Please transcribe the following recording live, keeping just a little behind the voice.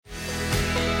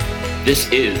This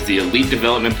is the Elite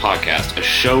Development Podcast, a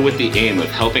show with the aim of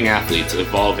helping athletes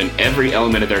evolve in every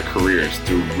element of their careers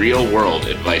through real-world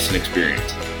advice and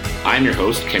experience. I'm your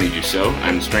host, Kenny Dussault.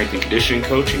 I'm a strength and conditioning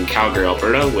coach in Calgary,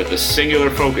 Alberta, with a singular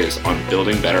focus on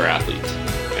building better athletes.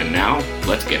 And now,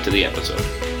 let's get to the episode.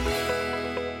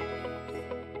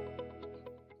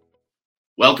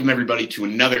 Welcome, everybody, to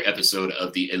another episode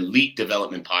of the Elite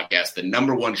Development Podcast, the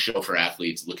number one show for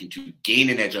athletes looking to gain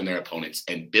an edge on their opponents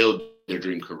and build their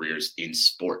dream careers in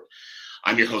sport.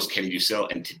 I'm your host, Kenny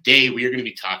Dussault, and today we are going to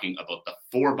be talking about the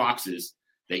 4 boxes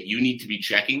that you need to be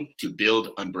checking to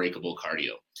build unbreakable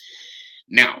cardio.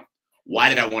 Now, why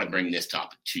did I want to bring this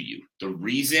topic to you?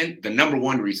 The number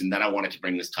one reason that I wanted to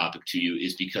bring this topic to you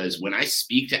is because when I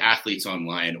speak to athletes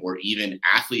online, or even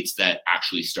athletes that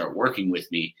actually start working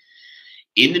with me,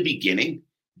 in the beginning,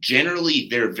 generally,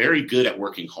 they're very good at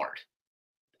working hard.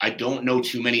 I don't know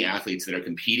too many athletes that are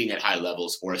competing at high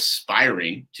levels or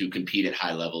aspiring to compete at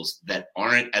high levels that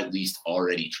aren't at least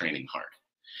already training hard.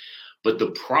 But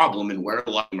the problem, and where a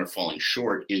lot of them are falling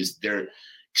short, is they're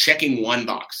checking one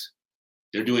box.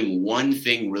 They're doing one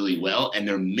thing really well, and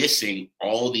they're missing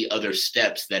all the other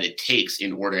steps that it takes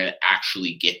in order to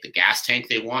actually get the gas tank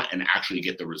they want and actually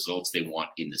get the results they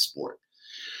want in the sport.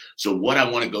 So what I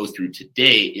want to go through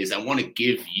today is I want to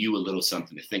give you a little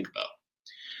something to think about.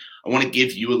 I want to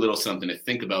give you a little something to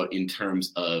think about in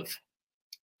terms of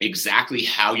exactly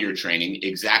how you're training,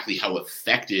 exactly how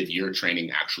effective your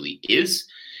training actually is,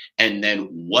 and then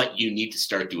what you need to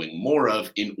start doing more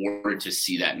of in order to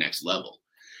see that next level.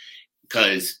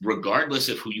 Because regardless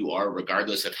of who you are,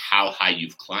 regardless of how high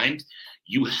you've climbed,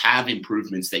 you have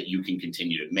improvements that you can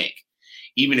continue to make.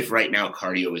 Even if right now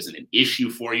cardio isn't an issue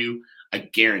for you, I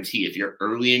guarantee if you're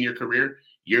early in your career,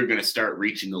 you're going to start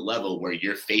reaching the level where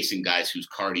you're facing guys whose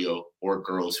cardio, or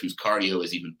girls whose cardio,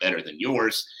 is even better than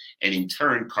yours. And in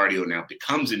turn, cardio now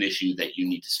becomes an issue that you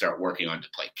need to start working on to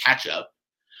play catch up.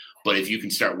 But if you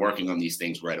can start working on these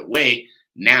things right away,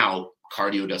 now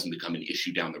cardio doesn't become an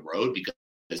issue down the road,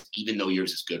 because even though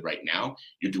yours is good right now,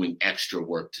 you're doing extra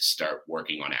work to start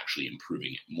working on actually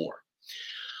improving it more.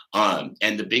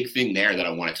 And the big thing there that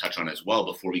I want to touch on as well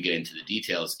before we get into the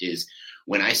details is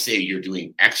when I say you're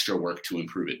doing extra work to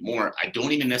improve it more, I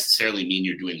don't even necessarily mean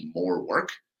you're doing more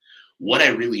work. What I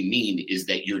really mean is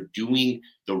that you're doing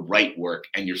the right work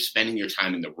and you're spending your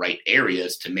time in the right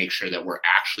areas to make sure that we're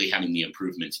actually having the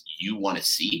improvements you want to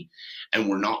see, and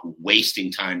we're not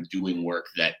wasting time doing work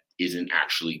that isn't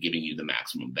actually giving you the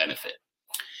maximum benefit.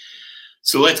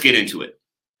 So let's get into it.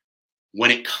 When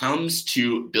it comes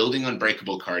to building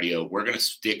unbreakable cardio, we're going to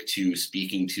stick to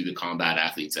speaking to the combat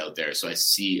athletes out there. So I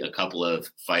see a couple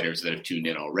of fighters that have tuned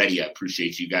in already. I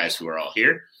appreciate you guys who are all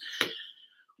here.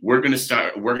 We're going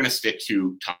to stick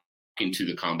to talking to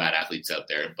the combat athletes out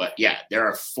there. But yeah, there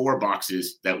are 4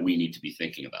 boxes that we need to be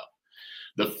thinking about.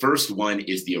 The first one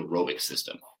is the aerobic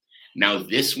system. Now,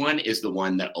 this one is the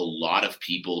one that a lot of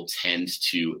people tend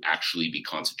to actually be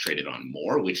concentrated on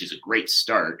more, which is a great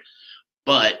start.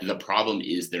 But the problem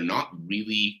is they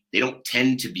don't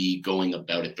tend to be going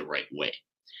about it the right way.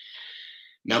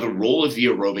 Now, the role of the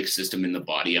aerobic system in the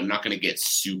body, I'm not going to get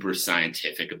super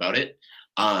scientific about it,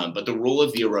 but the role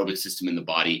of the aerobic system in the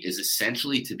body is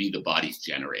essentially to be the body's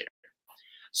generator.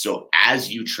 So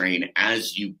as you train,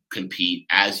 as you compete,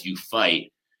 as you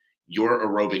fight, your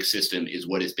aerobic system is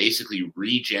what is basically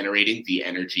regenerating the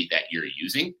energy that you're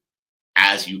using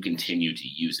as you continue to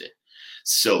use it.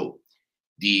 So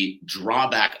the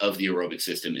drawback of the aerobic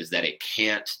system is that it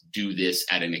can't do this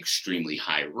at an extremely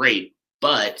high rate,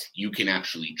 but you can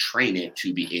actually train it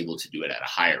to be able to do it at a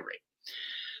higher rate.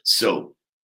 So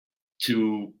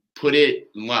to put it,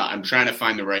 well, I'm trying to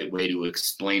find the right way to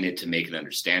explain it to make it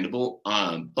understandable.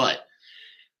 But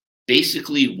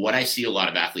basically what I see a lot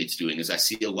of athletes doing is I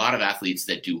see a lot of athletes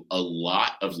that do a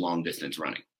lot of long distance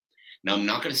running. Now, I'm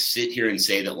not going to sit here and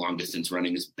say that long distance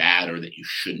running is bad or that you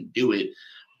shouldn't do it.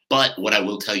 But what I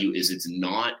will tell you is it's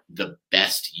not the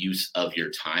best use of your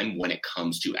time when it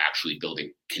comes to actually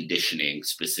building conditioning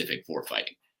specific for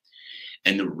fighting.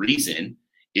 And the reason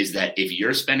is that if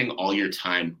you're spending all your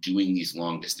time doing these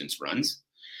long distance runs,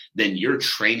 then you're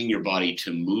training your body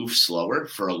to move slower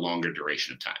for a longer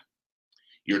duration of time.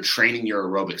 You're training your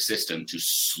aerobic system to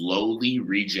slowly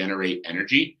regenerate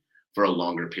energy for a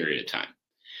longer period of time.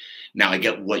 Now, I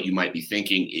get what you might be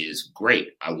thinking is,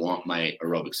 great, I want my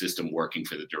aerobic system working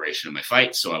for the duration of my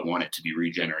fight, so I want it to be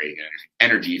regenerating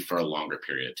energy for a longer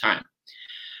period of time.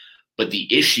 But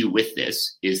the issue with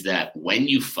this is that when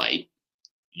you fight,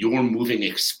 you're moving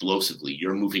explosively,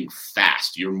 you're moving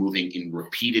fast, you're moving in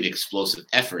repeated explosive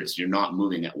efforts, you're not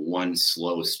moving at one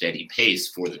slow, steady pace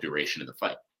for the duration of the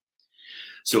fight.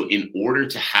 So in order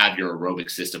to have your aerobic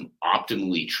system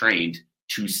optimally trained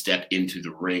to step into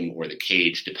the ring or the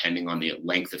cage, depending on the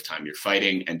length of time you're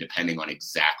fighting and depending on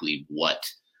exactly what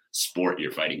sport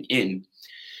you're fighting in,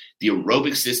 the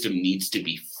aerobic system needs to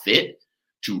be fit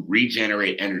to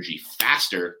regenerate energy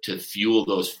faster to fuel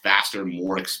those faster,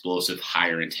 more explosive,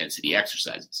 higher intensity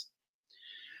exercises.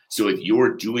 So if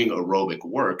you're doing aerobic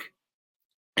work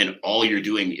and all you're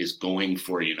doing is going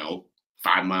for,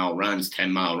 5-mile runs,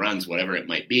 10-mile runs, whatever it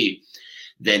might be,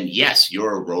 then yes,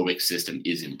 your aerobic system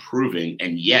is improving.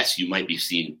 And yes, you might be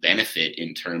seeing benefit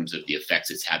in terms of the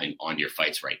effects it's having on your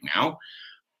fights right now.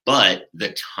 But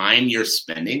the time you're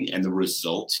spending and the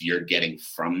results you're getting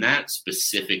from that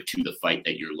specific to the fight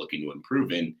that you're looking to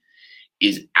improve in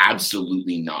is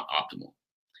absolutely not optimal.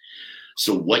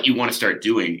 So what you want to start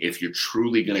doing if you're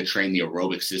truly going to train the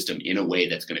aerobic system in a way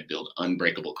that's going to build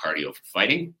unbreakable cardio for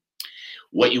fighting,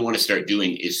 what you want to start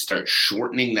doing is start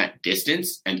shortening that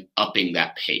distance and upping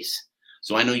that pace.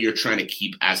 So I know you're trying to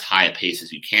keep as high a pace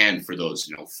as you can for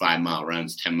those, 5-mile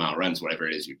runs, 10-mile runs, whatever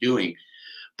it is you're doing.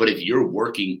 But if you're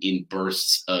working in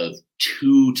bursts of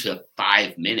 2 to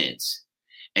 5 minutes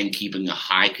and keeping a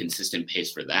high consistent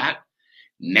pace for that,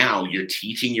 now you're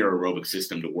teaching your aerobic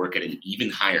system to work at an even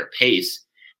higher pace.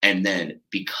 And then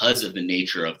because of the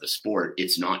nature of the sport,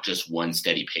 it's not just one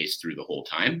steady pace through the whole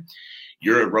time.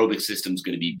 Your aerobic system is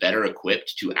going to be better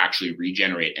equipped to actually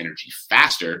regenerate energy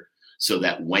faster so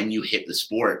that when you hit the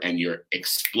sport and you're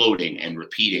exploding and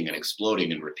repeating and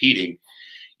exploding and repeating,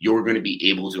 you're going to be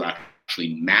able to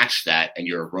actually match that and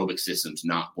your aerobic system's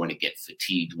not going to get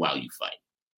fatigued while you fight.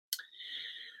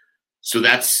 So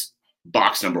that's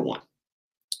box number one.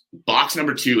 Box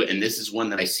number two, and this is one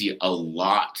that I see a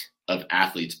lot of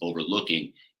athletes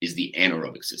overlooking, is the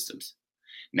anaerobic systems.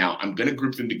 Now, I'm going to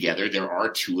group them together. There are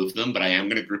two of them, but I am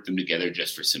going to group them together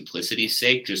just for simplicity's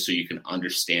sake, just so you can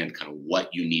understand kind of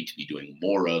what you need to be doing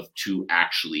more of to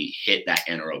actually hit that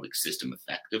anaerobic system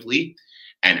effectively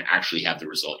and actually have the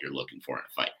result you're looking for in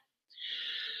a fight.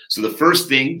 So the first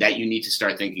thing that you need to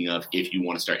start thinking of if you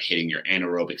want to start hitting your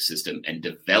anaerobic system and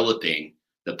developing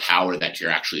the power that you're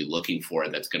actually looking for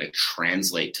that's going to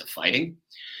translate to fighting,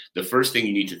 the first thing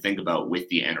you need to think about with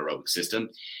the anaerobic system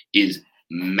is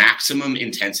maximum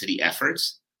intensity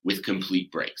efforts with complete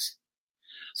breaks.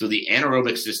 So the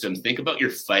anaerobic system, think about your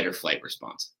fight or flight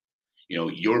response.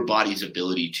 Your body's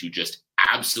ability to just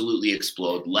absolutely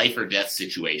explode, life or death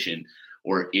situation,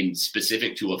 or in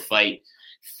specific to a fight,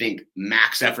 think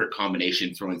max effort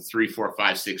combination, throwing 3, 4,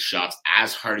 5, 6 shots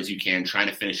as hard as you can, trying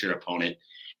to finish your opponent,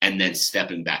 and then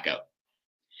stepping back out.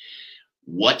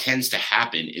 What tends to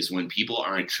happen is when people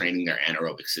aren't training their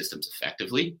anaerobic systems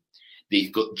effectively,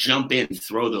 they jump in,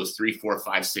 throw those 3, 4,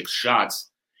 5, 6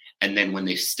 shots, and then when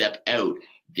they step out,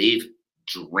 they've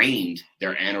drained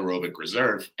their anaerobic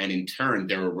reserve, and in turn,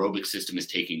 their aerobic system is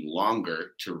taking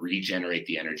longer to regenerate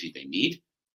the energy they need.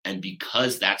 And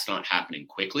because that's not happening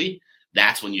quickly,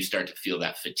 that's when you start to feel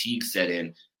that fatigue set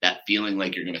in, that feeling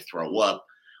like you're going to throw up,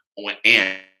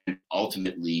 and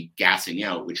ultimately gassing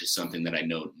out, which is something that I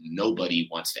know nobody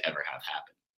wants to ever have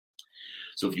happen.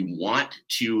 So if you want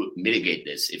to mitigate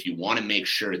this, if you want to make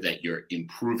sure that you're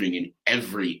improving in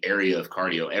every area of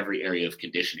cardio, every area of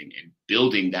conditioning, and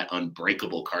building that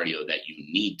unbreakable cardio that you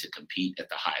need to compete at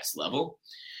the highest level,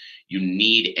 you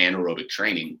need anaerobic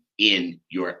training in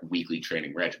your weekly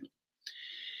training regimen.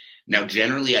 Now,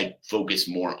 generally, I focus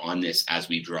more on this as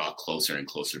we draw closer and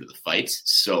closer to the fights.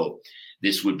 So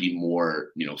this would be more,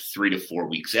 3 to 4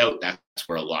 weeks out. That's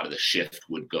where a lot of the shift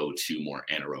would go to more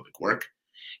anaerobic work.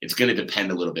 It's going to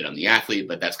depend a little bit on the athlete,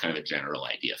 but that's kind of a general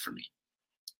idea for me.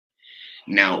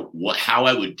 Now, how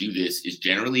I would do this is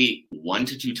generally 1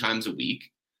 to 2 times a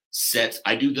week. Sets,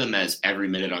 I do them as every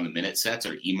minute on the minute sets,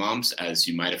 or EMOMs, as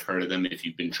you might have heard of them if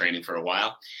you've been training for a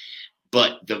while.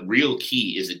 But the real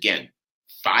key is, again,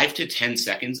 5 to 10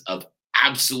 seconds of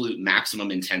absolute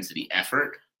maximum intensity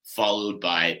effort, followed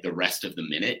by the rest of the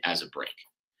minute as a break.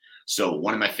 So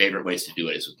one of my favorite ways to do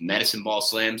it is with medicine ball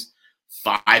slams.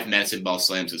 5 medicine ball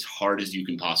slams as hard as you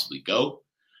can possibly go,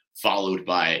 followed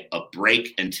by a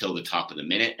break until the top of the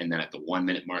minute. And then at the 1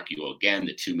 minute mark, you go again,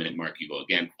 the 2 minute mark, you go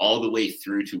again, all the way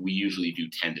through to, we usually do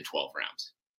 10 to 12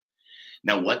 rounds.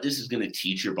 Now, what this is going to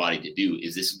teach your body to do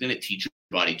is this is going to teach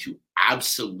your body to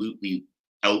absolutely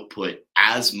output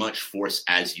as much force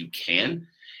as you can,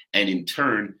 and in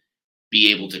turn,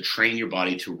 be able to train your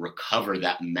body to recover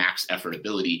that max effort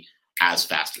ability as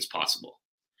fast as possible.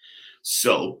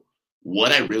 So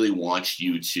what I really want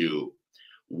you to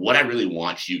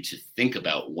think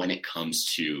about when it comes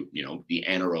to, the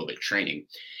anaerobic training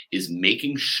is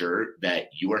making sure that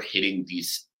you are hitting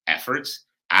these efforts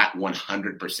at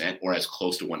 100% or as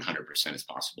close to 100% as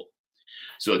possible.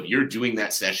 So if you're doing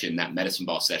that session, that medicine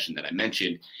ball session that I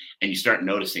mentioned, and you start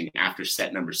noticing after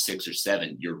set number 6 or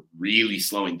 7, you're really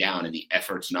slowing down and the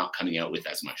effort's not coming out with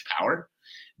as much power,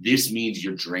 this means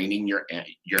you're draining your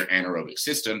anaerobic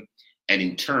system. And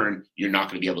in turn, you're not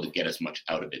going to be able to get as much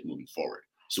out of it moving forward.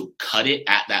 So cut it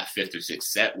at that 5th or 6th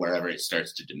set, wherever it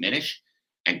starts to diminish,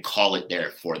 and call it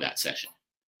there for that session.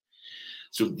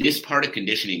 So this part of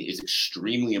conditioning is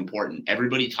extremely important.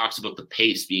 Everybody talks about the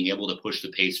pace, being able to push the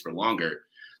pace for longer.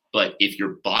 But if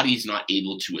your body's not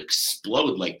able to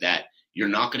explode like that, you're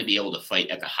not going to be able to fight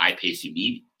at the high pace you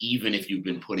need, even if you've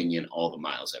been putting in all the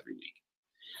miles every week.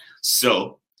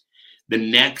 So the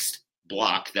next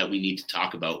block that we need to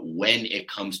talk about when it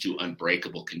comes to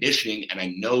unbreakable conditioning, and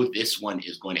I know this one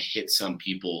is going to hit some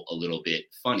people a little bit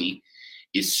funny,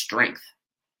 is strength.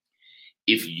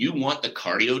 If you want the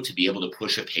cardio to be able to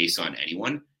push a pace on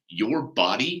anyone, your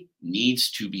body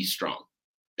needs to be strong.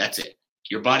 That's it.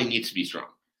 Your body needs to be strong.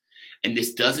 And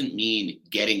this doesn't mean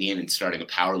getting in and starting a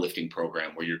powerlifting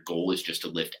program where your goal is just to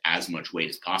lift as much weight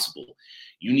as possible.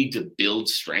 You need to build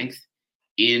strength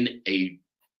in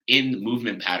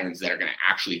movement patterns that are going to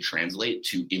actually translate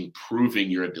to improving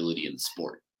your ability in the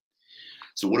sport.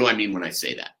 So what do I mean when I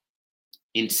say that?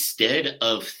 Instead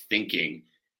of thinking,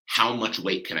 how much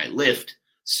weight can I lift?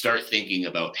 Start thinking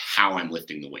about how I'm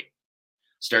lifting the weight.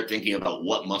 Start thinking about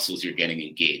what muscles you're getting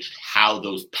engaged, how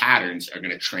those patterns are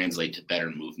going to translate to better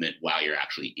movement while you're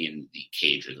actually in the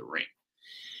cage or the ring.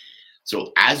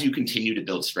 So as you continue to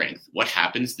build strength, what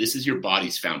happens? This is your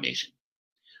body's foundation.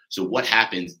 So what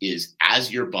happens is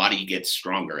as your body gets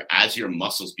stronger, as your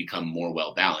muscles become more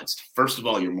well-balanced, first of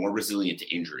all, you're more resilient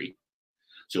to injury.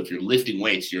 So if you're lifting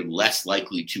weights, you're less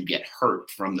likely to get hurt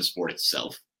from the sport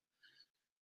itself.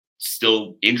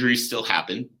 Still, injuries still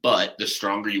happen, but the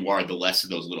stronger you are, the less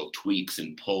of those little tweaks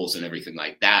and pulls and everything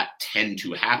like that tend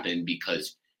to happen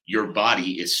because your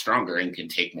body is stronger and can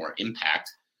take more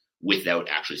impact without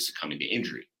actually succumbing to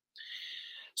injury.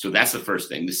 So that's the first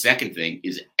thing. The second thing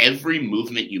is every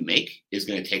movement you make is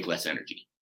going to take less energy.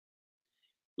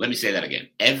 Let me say that again.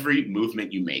 Every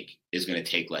movement you make is going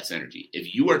to take less energy.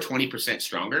 If you are 20%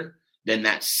 stronger, then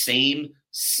that same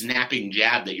snapping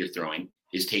jab that you're throwing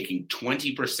is taking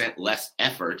 20% less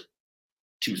effort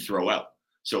to throw out.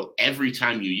 So every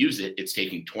time you use it, it's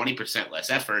taking 20% less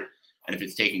effort. And if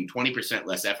it's taking 20%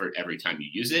 less effort every time you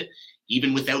use it,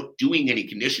 even without doing any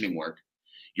conditioning work,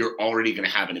 you're already going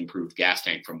to have an improved gas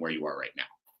tank from where you are right now.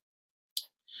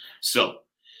 So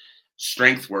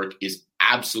strength work is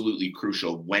absolutely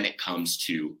crucial when it comes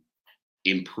to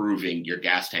improving your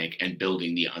gas tank and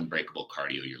building the unbreakable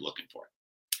cardio you're looking for.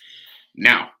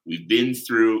 Now, we've been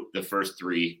through the first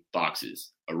 3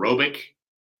 boxes: aerobic,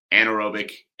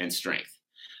 anaerobic, and strength.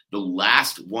 The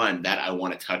last one that I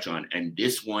want to touch on, and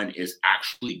this one is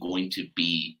actually going to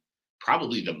be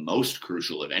probably the most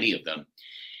crucial of any of them,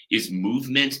 is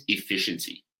movement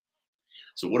efficiency.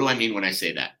 So what do I mean when I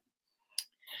say that?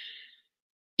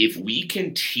 If we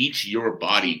can teach your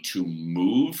body to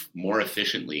move more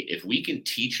efficiently, if we can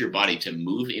teach your body to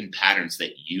move in patterns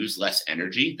that use less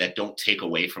energy, that don't take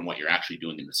away from what you're actually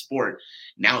doing in the sport,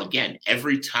 now again,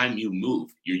 every time you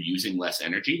move, you're using less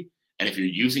energy. And if you're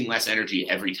using less energy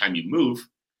every time you move,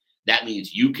 that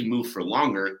means you can move for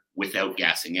longer without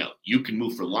gassing out. You can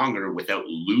move for longer without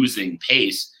losing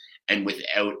pace and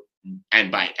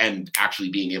actually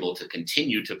being able to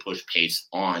continue to push pace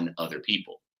on other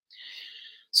people.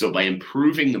 So by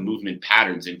improving the movement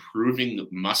patterns, improving the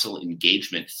muscle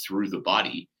engagement through the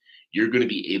body, you're going to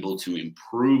be able to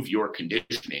improve your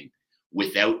conditioning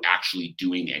without actually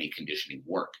doing any conditioning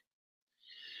work.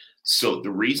 So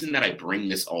the reason that I bring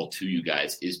this all to you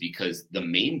guys is because the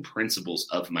main principles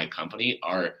of my company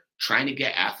are trying to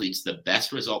get athletes the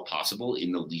best result possible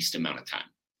in the least amount of time.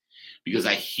 Because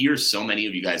I hear so many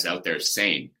of you guys out there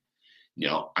saying,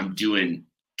 I'm doing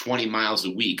 20 miles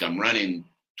a week. I'm running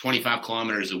 25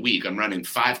 kilometers a week. I'm running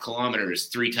 5 kilometers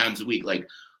 3 times a week. Like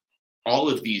all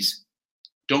of these,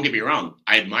 don't get me wrong,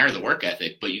 I admire the work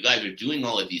ethic, but you guys are doing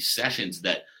all of these sessions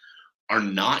that are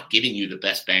not giving you the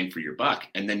best bang for your buck.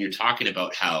 And then you're talking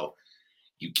about how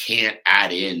you can't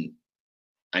add in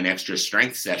an extra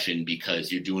strength session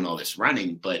because you're doing all this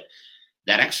running, but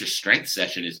that extra strength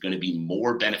session is going to be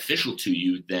more beneficial to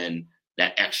you than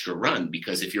that extra run.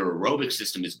 Because if your aerobic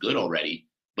system is good already,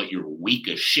 but you're weak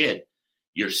as shit,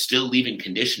 you're still leaving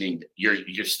conditioning.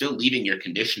 You're still leaving your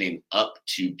conditioning up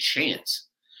to chance.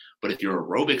 But if your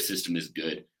aerobic system is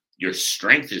good, your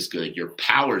strength is good, your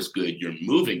power is good, you're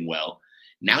moving well,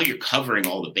 now you're covering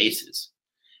all the bases.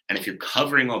 And if you're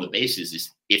covering all the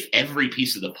bases, if every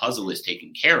piece of the puzzle is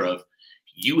taken care of,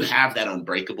 you have that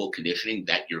unbreakable conditioning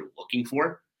that you're looking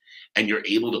for, and you're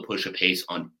able to push a pace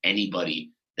on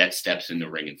anybody that steps in the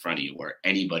ring in front of you or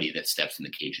anybody that steps in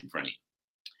the cage in front of you.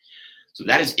 So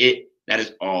that is it. That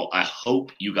is all. I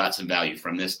hope you got some value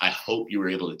from this. I hope you were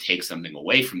able to take something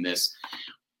away from this.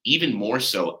 Even more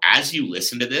so, as you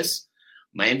listen to this,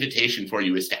 my invitation for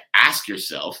you is to ask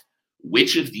yourself,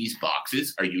 which of these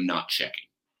boxes are you not checking?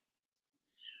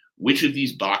 Which of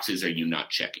these boxes are you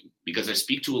not checking? Because I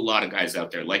speak to a lot of guys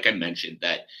out there, like I mentioned,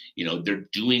 that, they're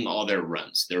doing all their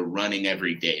runs. They're running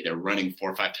every day. They're running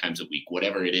 4 or 5 times a week,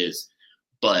 whatever it is,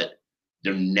 but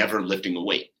they're never lifting a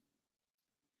weight.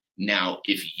 Now,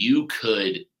 if you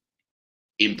could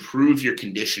improve your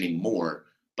conditioning more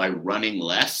by running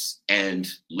less and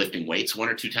lifting weights 1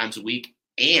 or 2 times a week,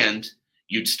 and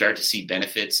you'd start to see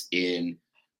benefits in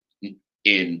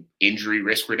injury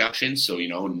risk reduction. So,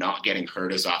 not getting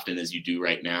hurt as often as you do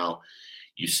right now.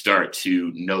 You start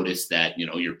to notice that,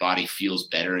 your body feels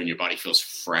better and your body feels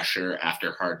fresher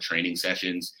after hard training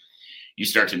sessions. You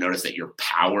start to notice that your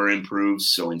power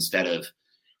improves. So instead of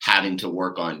having to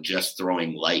work on just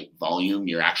throwing light volume,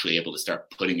 you're actually able to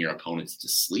start putting your opponents to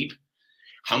sleep.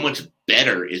 How much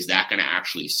better is that going to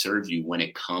actually serve you when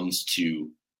it comes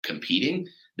to competing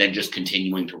than just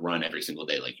continuing to run every single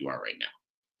day like you are right now?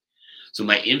 So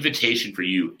my invitation for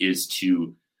you is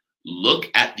to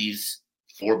look at these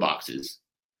 4 boxes,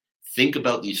 think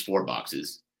about these 4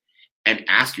 boxes, and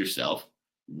ask yourself,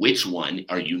 which one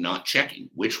are you not checking?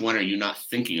 Which one are you not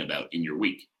thinking about in your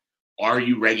week? Are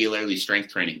you regularly strength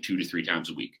training 2 to 3 times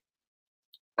a week?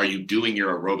 Are you doing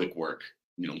your aerobic work,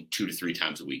 2 to 3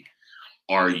 times a week?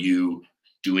 Are you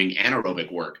doing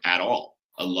anaerobic work at all?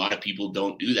 A lot of people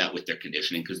don't do that with their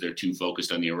conditioning because they're too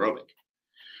focused on the aerobic.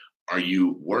 Are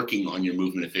you working on your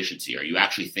movement efficiency? Are you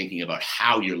actually thinking about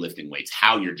how you're lifting weights,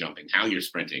 how you're jumping, how you're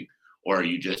sprinting? Or are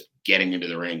you just getting into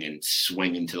the ring and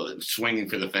swinging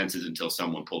for the fences until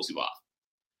someone pulls you off?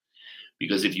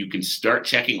 Because if you can start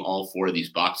checking all 4 of these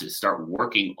boxes, start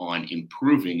working on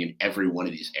improving in every one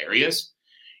of these areas,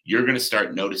 you're going to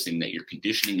start noticing that your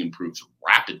conditioning improves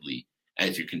rapidly. And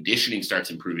if your conditioning starts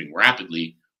improving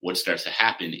rapidly, what starts to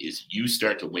happen is you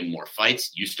start to win more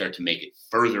fights, you start to make it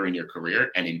further in your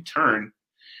career, and in turn,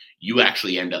 you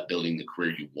actually end up building the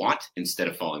career you want instead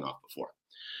of falling off before.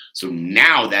 So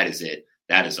now that is it.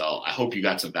 That is all. I hope you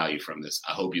got some value from this.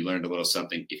 I hope you learned a little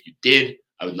something. If you did,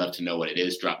 I would love to know what it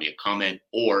is. Drop me a comment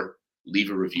or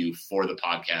leave a review for the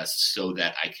podcast so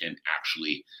that I can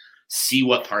actually see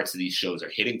what parts of these shows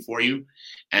are hitting for you,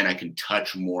 and I can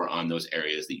touch more on those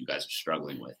areas that you guys are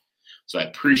struggling with. So I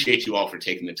appreciate you all for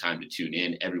taking the time to tune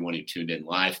in. Everyone who tuned in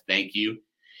live, thank you.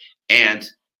 And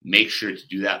make sure to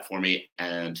do that for me.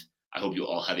 And I hope you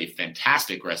all have a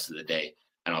fantastic rest of the day.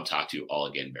 And I'll talk to you all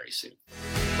again very soon.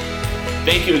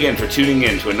 Thank you again for tuning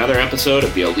in to another episode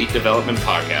of the Elite Development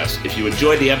Podcast. If you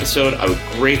enjoyed the episode, I would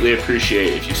greatly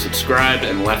appreciate if you subscribed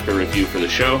and left a review for the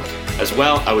show. As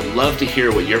well, I would love to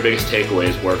hear what your biggest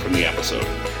takeaways were from the episode.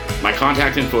 My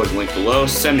contact info is linked below.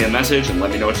 Send me a message and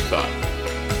let me know what you thought.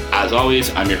 As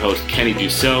always, I'm your host, Kenny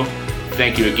Dussault.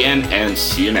 Thank you again, and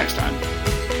see you next time.